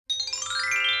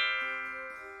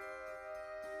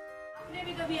आपने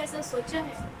भी कभी ऐसा सोचा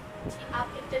है कि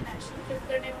आप इंटरनेशनल ट्रिप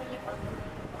करने वाले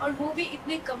और वो भी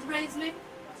इतने कम प्राइस में?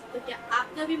 तो क्या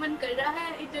आपका भी मन कर रहा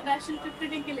है इंटरनेशनल ट्रिप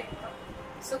करने के लिए?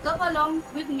 So come along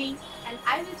with me and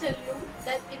I will tell you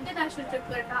that international trip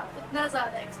करना उतना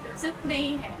ज़्यादा expensive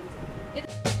नहीं है।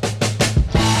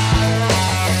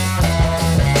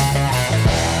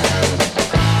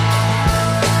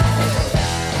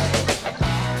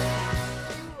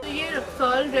 तो ये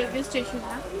रक्सौल रेलवे स्टेशन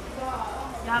है,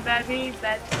 यहाँ पे अभी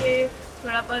बैठ के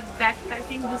थोड़ा बहुत back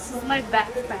packing. This is my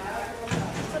back pack,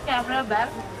 camera bag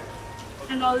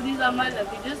and all these are my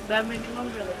luggages, bare minimum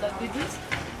luggages.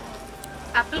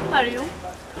 Apple खा रही हूँ।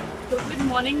 तो good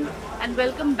morning and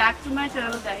welcome back to my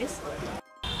channel guys.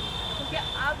 तो क्या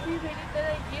आप भी मेरी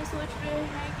तरह ये सोच रहे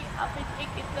हैं कि आप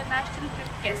एक इंटरनेशनल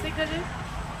ट्रिप कैसे करें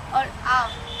और आप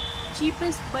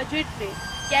चीपेस्ट बजट में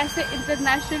कैसे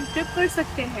इंटरनेशनल ट्रिप कर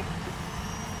सकते हैं?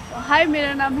 तो हाय,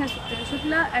 मेरा नाम है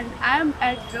Shukla and I am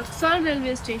eight Raxaul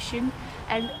railway station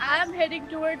and I am heading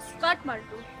towards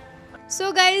Kathmandu.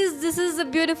 So guys, this is a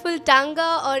beautiful टांगा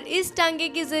और इस टांगे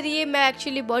के ज़रिए मैं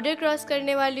एक्चुअली बॉर्डर क्रॉस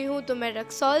करने वाली हूँ। तो मैं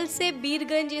रक्सौल से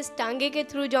बीरगंज इस टांगे के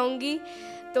थ्रू जाऊँगी।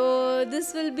 तो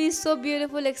this will be so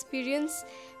beautiful experience.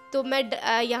 तो मैं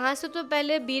यहाँ से तो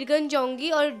पहले बीरगंज जाऊँगी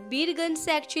और बीरगंज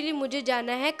से एक्चुअली मुझे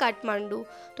जाना है काठमांडू।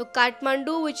 तो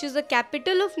Kathmandu which is the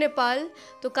capital of Nepal.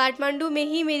 तो काठमांडू में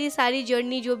ही मेरी सारी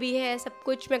जर्नी जो भी है सब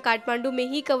कुछ मैं काठमांडू में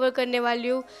ही कवर करने वाली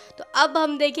हूँ। तो अब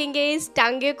हम देखेंगे इस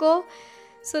टांगे को।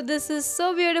 So this is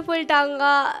so beautiful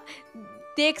टांगा।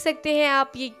 देख सकते हैं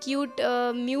आप ये क्यूट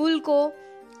म्यूल को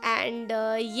एंड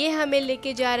ये हमें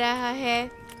लेके जा रहा है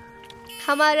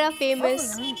हमारा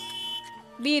फेमस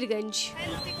बीरगंज।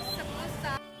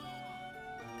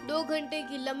 2 घंटे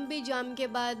की लंबी जाम के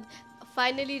बाद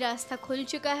फाइनली रास्ता खुल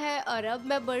चुका है और अब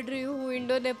मैं बढ़ रही हूँ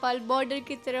इंडो नेपाल बॉर्डर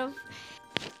की तरफ।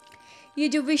 ये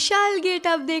जो विशाल गेट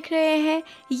आप देख रहे हैं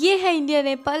ये है इंडिया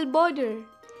नेपाल बॉर्डर।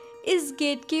 इस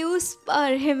गेट के उस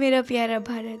पार है मेरा प्यारा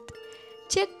भारत।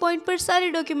 चेक पॉइंट पर सारे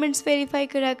डॉक्यूमेंट्स वेरीफाई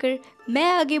कराकर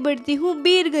मैं आगे बढ़ती हूँ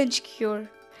बीरगंज की ओर।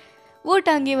 वो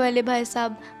टांगे वाले भाई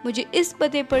साहब मुझे इस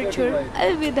पते पर छोड़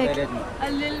अलविदा। A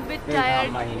little bit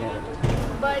tired,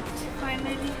 but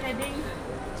finally heading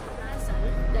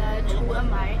that who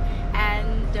am I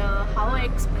and how I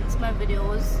expense my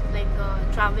videos, like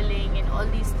traveling and all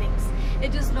these things.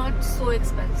 It is not so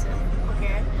expensive,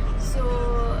 okay? So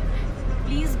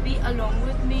please be along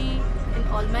with me in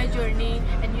all my journey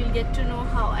and you'll get to know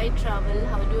how I travel,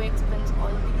 how do I expense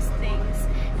all these things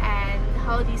and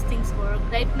how these things work.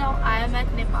 Right now I am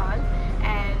at Nepal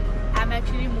and I'm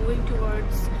actually moving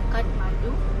towards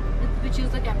Kathmandu, which is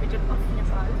the capital of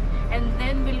Nepal, and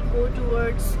then we'll go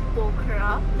towards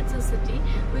Pokhara. It's a city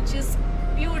which is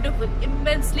beautiful,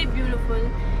 immensely beautiful,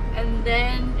 and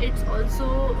then it's also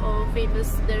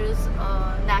famous. There is a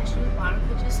national park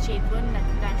which is Jaen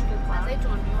National Park. As I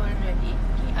told you already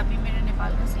कि अभी मेरे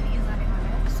नेपाल का series आने वाला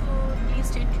है, so please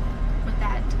stay tuned for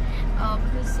that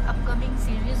because upcoming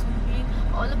series will be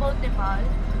all about Nepal,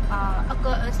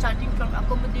 starting from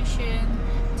accommodation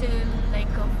till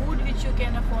like food which you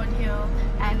can afford here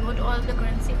and what all the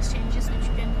currency exchanges which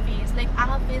you can face. Like I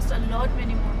have faced a lot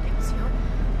many more things here.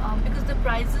 Because the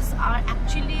prices are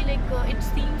actually like it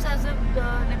seems as if the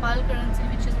Nepal currency,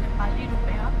 which is Nepali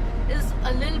rupiah, is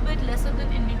a little bit lesser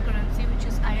than Indian currency, which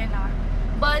is INR.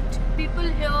 But people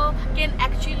here can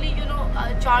actually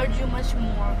charge you much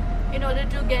more in order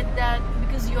to get that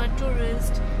because you are a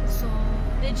tourist. So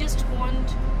they just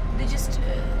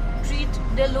treat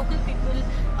their local people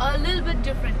a little bit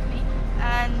differently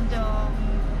and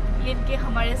इनके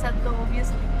हमारे साथ तो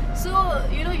obviously. So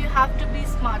you have to be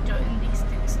smarter in these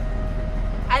things.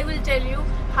 I will tell you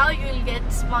how you will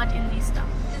get smart in these stuff.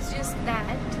 It's just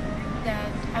that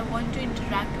I want to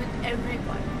interact with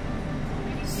everyone.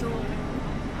 So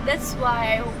that's why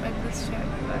I opened this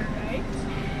channel, right?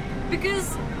 Because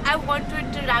I want to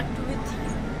interact with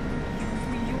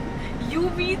you. You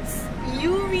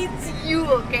means you,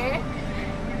 okay?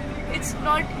 It's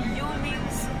not you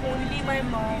means only my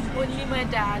mom, only my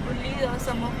dad, only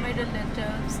some of my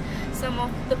relatives, some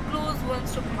of the close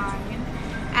ones of mine,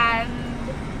 and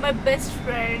my best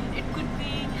friend. It could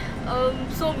be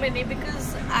so many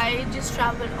because I just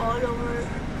travel all over,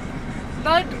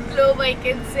 not globe I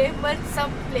can say, but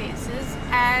some places,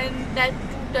 and that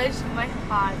touched my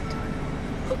heart,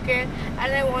 okay?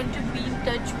 And I want to be in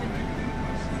touch with you,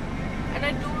 and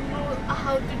I don't know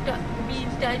how to be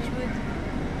in touch with you,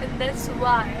 and that's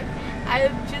why I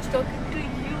am just talking to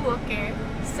you, okay?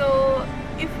 So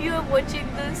if you are watching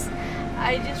this,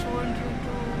 I just want you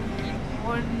to keep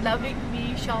on loving me,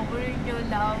 showering your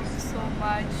love so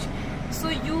much. So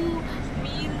you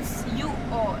means you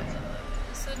all.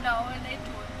 So So now when I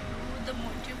told you the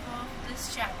motive of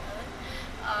this channel,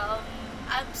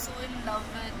 I'm so in love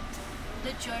with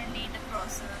the journey, the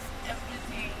process,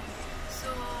 everything. So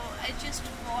I just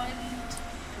want you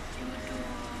to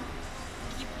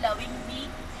keep loving me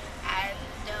and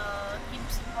keep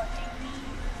supporting me.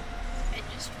 I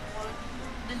just want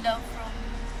the love from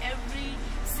every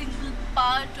single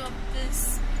part of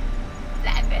this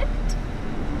planet,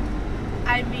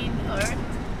 I mean Earth.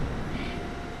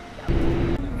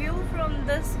 View from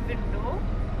this window,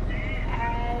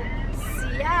 and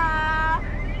yeah,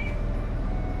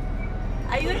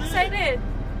 are you excited?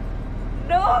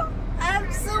 No,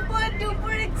 I'm super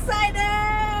duper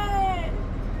excited.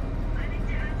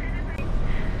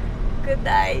 Good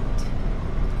night.